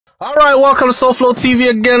All right, welcome to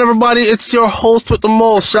SouFLoTV again, everybody. It's your host with the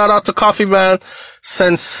most. Shout out to Koffee, man.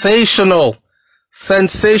 Sensational.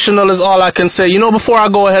 Sensational is all I can say. You know, before I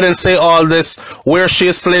go ahead and say all this, where she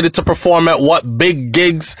is slated to perform at, what big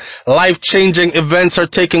gigs, life-changing events are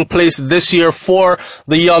taking place this year for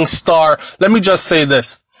the young star, let me just say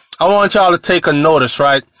this. I want y'all to take a notice,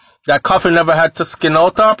 right? That Koffee never had to skin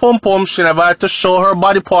out her pum-pum. She never had to show her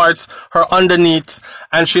body parts, her underneaths,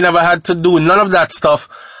 and she never had to do none of that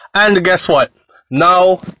stuff. And guess what?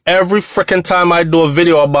 Now, every freaking time I do a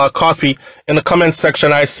video about Koffee, in the comment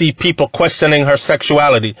section, I see people questioning her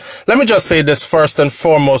sexuality. Let me just say this first and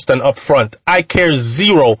foremost and up front. I care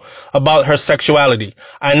zero about her sexuality.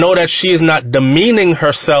 I know that she is not demeaning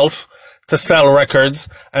herself to sell records,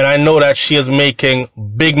 and I know that she is making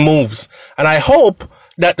big moves. And I hope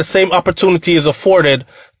that the same opportunity is afforded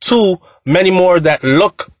to many more that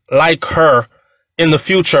look like her in the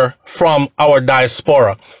future from our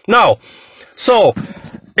diaspora. Now, so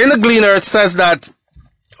in the Gleaner, it says that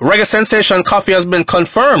reggae sensation Koffee has been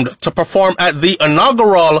confirmed to perform at the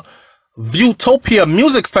inaugural Viewtopia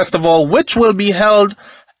Music Festival, which will be held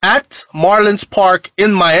at Marlins Park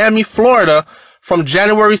in Miami, Florida, from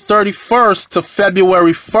January 31st to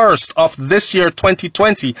February 1st of this year,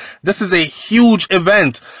 2020. This is a huge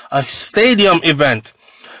event, a stadium event.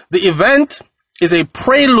 The event is a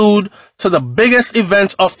prelude to the biggest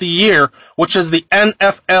event of the year, which is the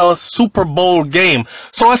NFL Super Bowl game.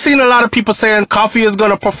 So I've seen a lot of people saying Koffee is going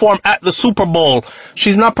to perform at the Super Bowl.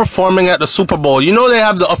 She's not performing at the Super Bowl. You know, they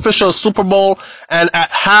have the official Super Bowl, and at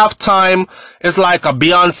halftime, it's like a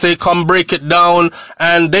Beyonce Come Break It Down,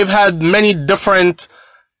 and they've had many different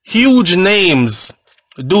huge names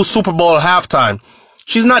do Super Bowl halftime.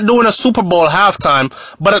 She's not doing a Super Bowl halftime,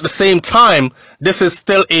 but at the same time, this is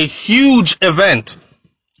still a huge event,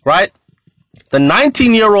 right? The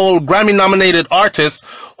 19-year-old Grammy-nominated artist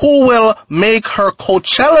who will make her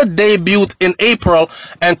Coachella debut in April,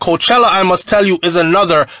 and Coachella, I must tell you, is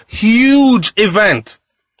another huge event.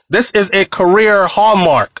 This is a career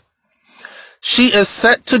hallmark. She is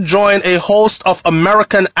set to join a host of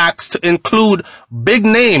American acts to include big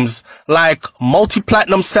names like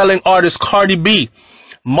multi-platinum selling artist Cardi B,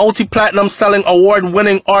 multi-platinum selling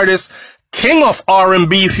award-winning artist, king of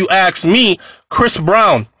R&B if you ask me, Chris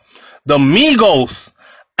Brown, the Migos,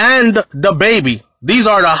 and the Baby. These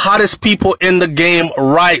are the hottest people in the game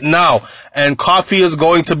right now, and Koffee is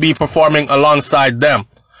going to be performing alongside them.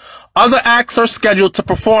 Other acts are scheduled to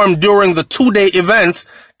perform during the two-day event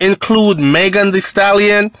include Megan Thee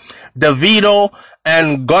Stallion, Davido,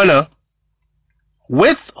 and Gunna,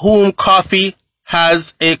 with whom Koffee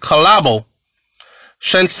has a collabo.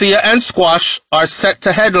 Shenseea and Squash are set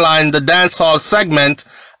to headline the dancehall segment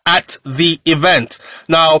at the event.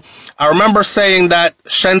 Now, I remember saying that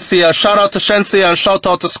Shenseea, shout out to Shenseea and shout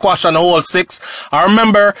out to Squash and the whole six. I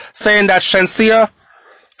remember saying that Shenseea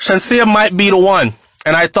might be the one.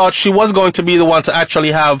 And I thought she was going to be the one to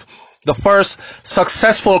actually have the first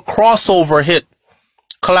successful crossover hit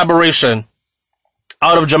collaboration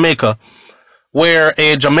out of Jamaica, where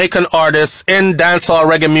a Jamaican artist in dancehall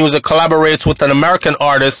reggae music collaborates with an American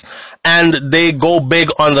artist and they go big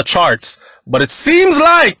on the charts. But it seems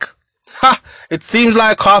like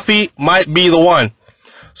Koffee might be the one.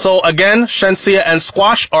 So again, Shenseea and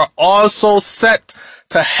Squash are also set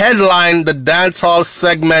to headline the dancehall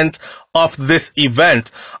segment of this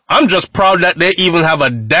event. I'm just proud that they even have a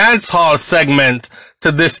dancehall segment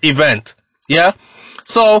to this event. Yeah?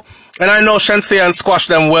 So, and I know Shenseea and Squash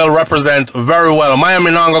them will represent very well.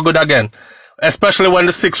 Miami now go good again, especially when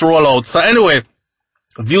the six roll out. So anyway,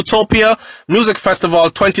 Viewtopia Music Festival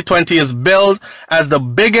 2020 is billed as the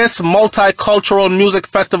biggest multicultural music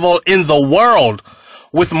festival in the world,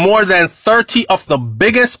 with more than 30 of the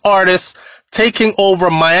biggest artists taking over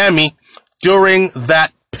Miami during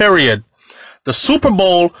that period. The Super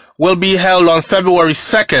Bowl will be held on February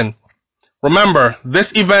 2nd. Remember,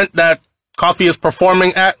 this event that Koffee is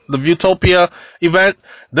performing at, the Viewtopia event,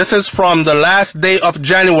 this is from the last day of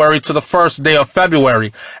January to the first day of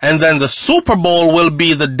February. And then the Super Bowl will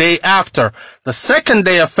be the day after, the second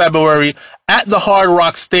day of February, at the Hard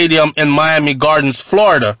Rock Stadium in Miami Gardens,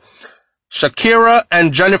 Florida. Shakira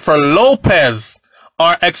and Jennifer Lopez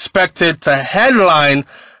are expected to headline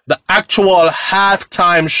the actual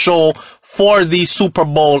halftime show for the Super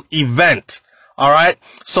Bowl event. All right.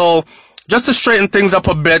 So just to straighten things up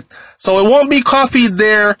a bit. So it won't be Koffee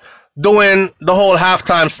there doing the whole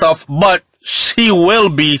halftime stuff, but she will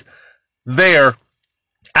be there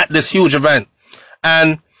at this huge event.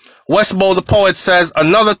 And Westbow the Poet says,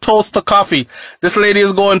 another toast to Koffee. This lady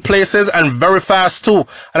is going places and very fast too.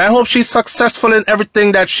 And I hope she's successful in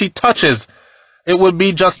everything that she touches. it would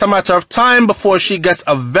be just a matter of time before she gets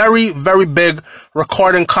a very, very big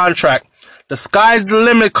recording contract. The sky's the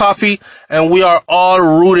limit, Koffee, and we are all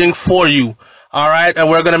rooting for you. Alright, and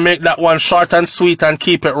we're going to make that one short and sweet and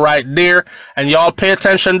keep it right there. And y'all pay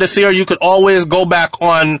attention this year. You could always go back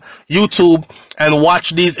on YouTube and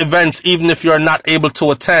watch these events even if you're not able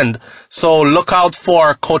to attend. So look out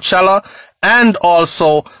for Coachella and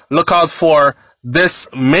also look out for this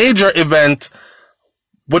major event,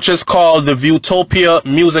 which is called the Viewtopia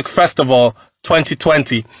Music Festival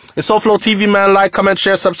 2020. It's SouFLoTV, man. Like, comment,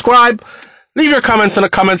 share, subscribe. Leave your comments in the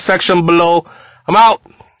comment section below. I'm out.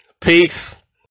 Peace.